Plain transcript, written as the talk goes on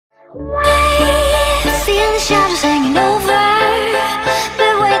Seeing the shadows hanging over,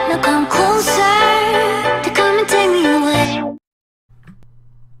 but wait, now come closer to come and take me away.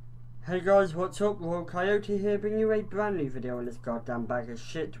 Hey guys, what's up? Coyote here, bringing you a brand new video on this goddamn bag of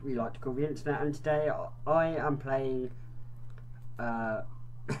shit we like to call the internet. And today I am playing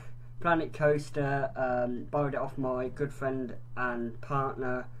Planet Coaster. Borrowed it off my good friend and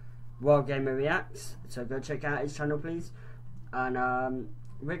partner Wild Gamer Reacts, so go check out his channel please. And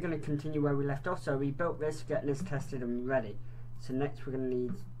we're going to continue where we left off. So we built this, getting this tested and ready. So next we're going to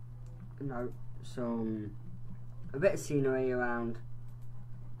need, you know, a bit of scenery around.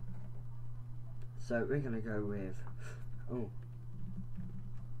 So we're going to go with,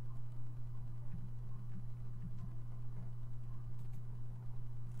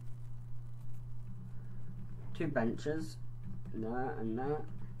 two benches, there and there.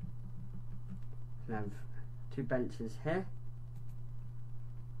 We have two benches here,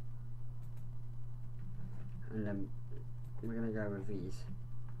 and then we're going to go with these.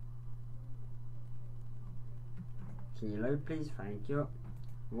 Can you load please? Thank you.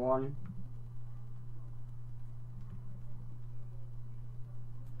 1,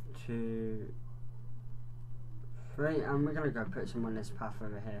 2, 3, and we're going to go put some on this path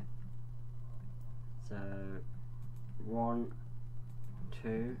over here. So 1,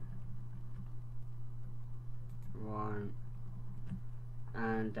 2, 1,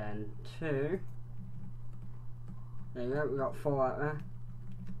 and then 2. There you go, we got 4 out there.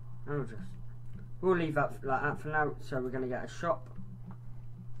 And we'll leave that like that for now. So we're going to get a shop,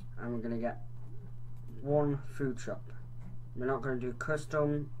 and we're going to get 1 food shop. We're not going to do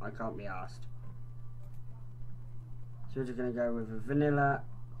custom, I can't be asked. So we're just going to go with a vanilla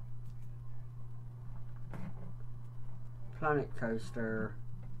Planet Coaster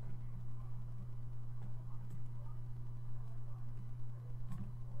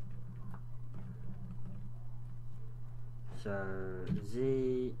so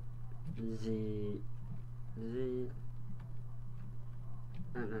Z, and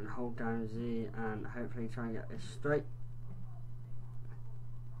then hold down Z and hopefully try and get this straight.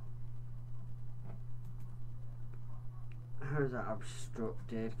 How's that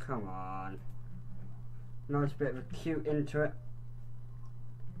obstructed? Come on. Nice bit of a cute into it.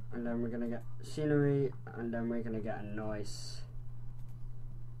 And then we're going to get scenery, and then we're going to get a nice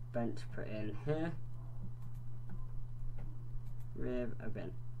bench put in here with a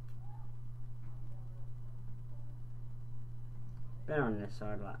bin. Bin on this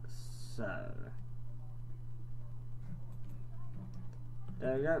side like so.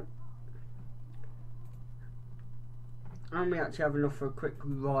 There we go. And we actually have enough for a quick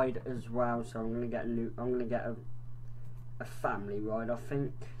ride as well, so I'm gonna get a family ride, I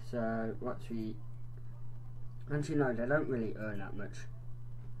think. So what's we actually no, they don't really earn that much.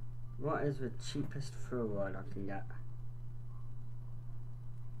 What is the cheapest thrill ride I can get?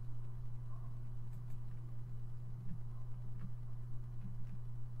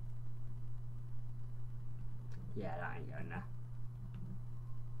 Yeah, that ain't going there.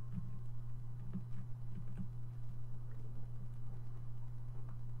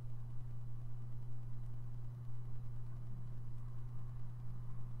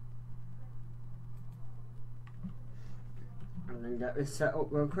 And then get this set up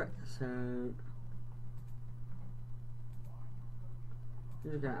real quick. So I'm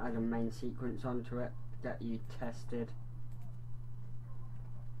just going to add a main sequence onto it, get you tested.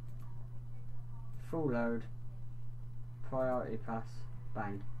 Full load, priority pass,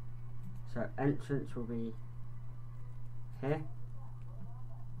 bang. So entrance will be here,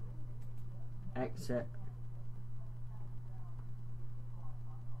 exit,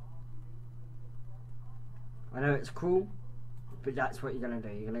 I know it's cool, but that's what you're going to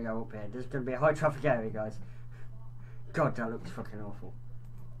do. You're going to go up here. There's going to be a high traffic area, guys. God, that looks fucking awful.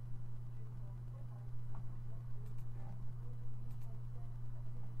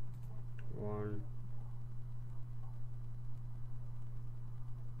 One,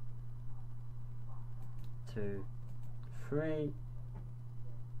 2, 3.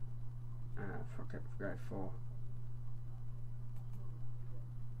 Fuck it, go 4.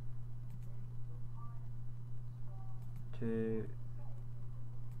 2,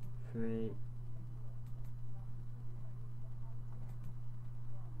 3.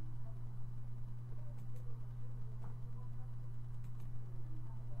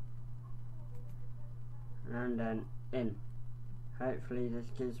 And then in. Hopefully this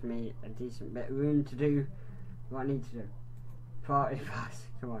gives me a decent bit of room to do what I need to do. Party pass,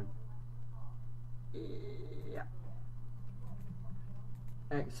 come on. Yeah.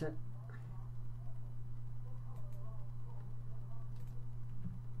 Exit.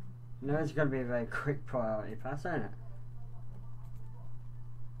 No, it's going to be a very quick priority pass, ain't it?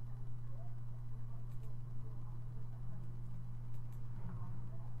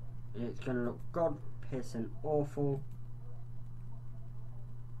 It's going to look god pissing awful.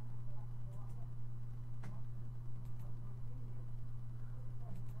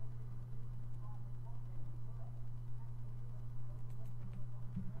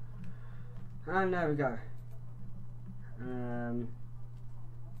 And there we go.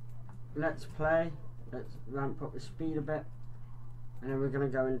 Let's play. Let's ramp up the speed a bit. And then we're going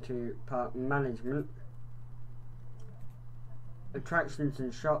to go into park management. Attractions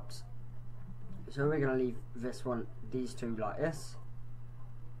and shops. So we're going to leave these two like this.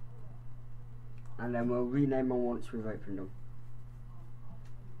 And then we'll rename them once we've opened them.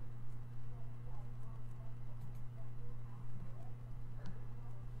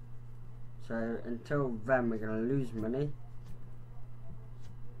 So until then we're going to lose money.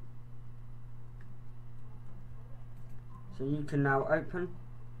 So you can now open.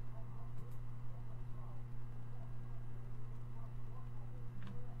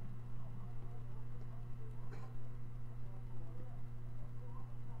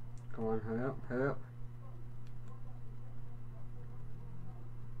 Come on, hurry up, hurry up.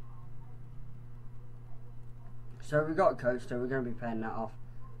 So we got a coaster, we're going to be paying that off.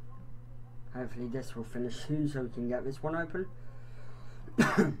 Hopefully this will finish soon so we can get this one open.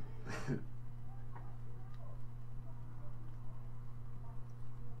 Come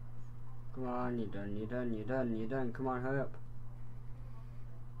on, you're done, you're done, you're done, you're done. Come on, hurry up.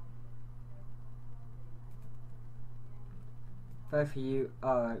 Both of you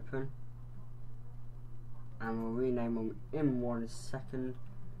are open. And we'll rename them in 1 second.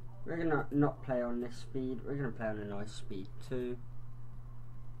 We're going to not play on this speed. We're going to play on a nice speed too.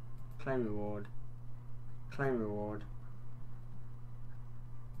 Claim reward. Claim reward.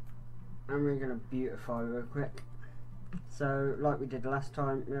 And we're going to beautify real quick. So, like we did last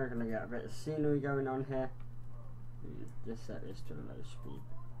time, we're going to get a bit of scenery going on here. Just set this to a low speed.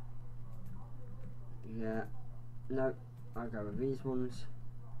 Yeah. No, I'll go with these ones.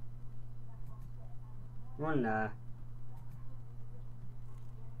 One there.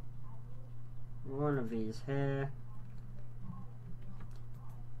 One of these here.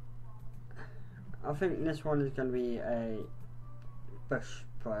 I think this one is going to be a bush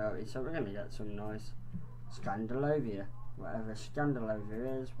priority, so we're going to get some nice Scandalovia, whatever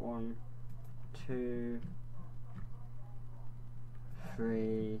Scandalovia is. 1, 2,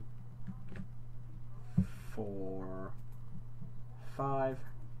 3, 4, 5.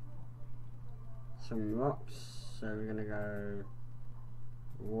 Some rocks, so we're going to go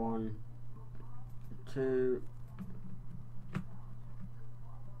 1, 2,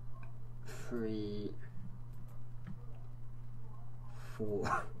 3,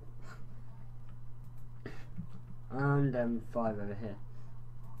 4, and then 5 over here.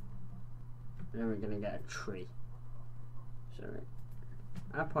 Then we're going to get a tree. So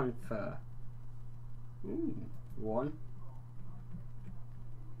up on fur. Ooh, 1.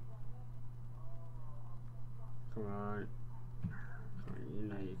 Come on. You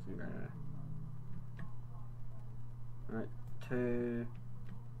know you can go there. Right, 2,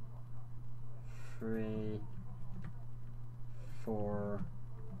 3, 4,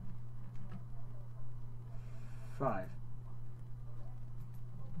 5.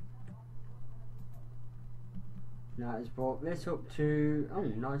 Now it's brought this up to, oh,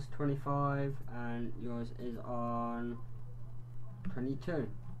 nice 25, and yours is on 22.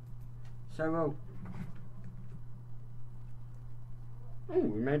 So well. Oh,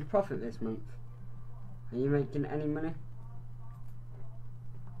 we made a profit this month. Are you making any money?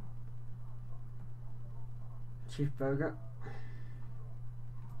 Chief Burger.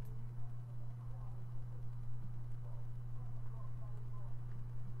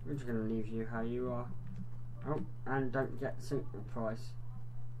 We're just going to leave you how you are. Oh, and don't get sync the price.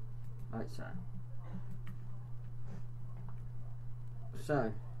 Like so.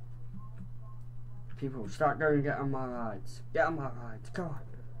 So. People, start going and get on my rides. Get on my rides, go on.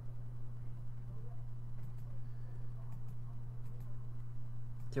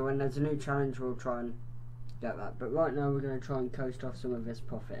 So when there's a new challenge, we'll try and get that. But right now, we're going to try and coast off some of this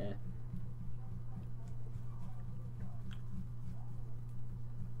profit here.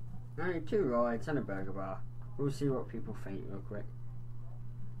 Only 2 rides and a burger bar. We'll see what people think real quick.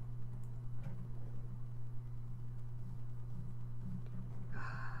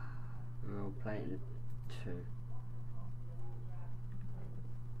 We'll play it in 2.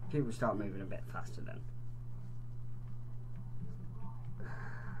 People start moving a bit faster then.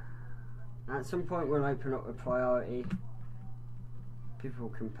 At some point we'll open up a priority People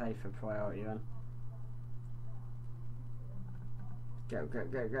can pay for priority then. Go, go,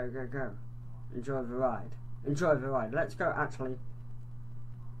 go, go, go, go. Enjoy the ride. Enjoy the ride. Let's go actually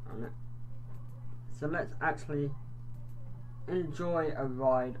on it. So let's actually enjoy a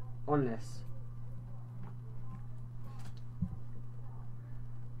ride on this.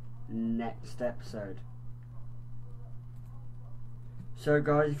 Next episode. So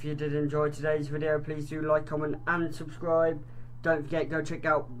guys, if you did enjoy today's video, please do like, comment and subscribe. Don't forget, go check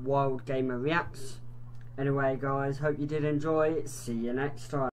out Wild Gamer Reacts. Anyway guys, hope you did enjoy. See you next time.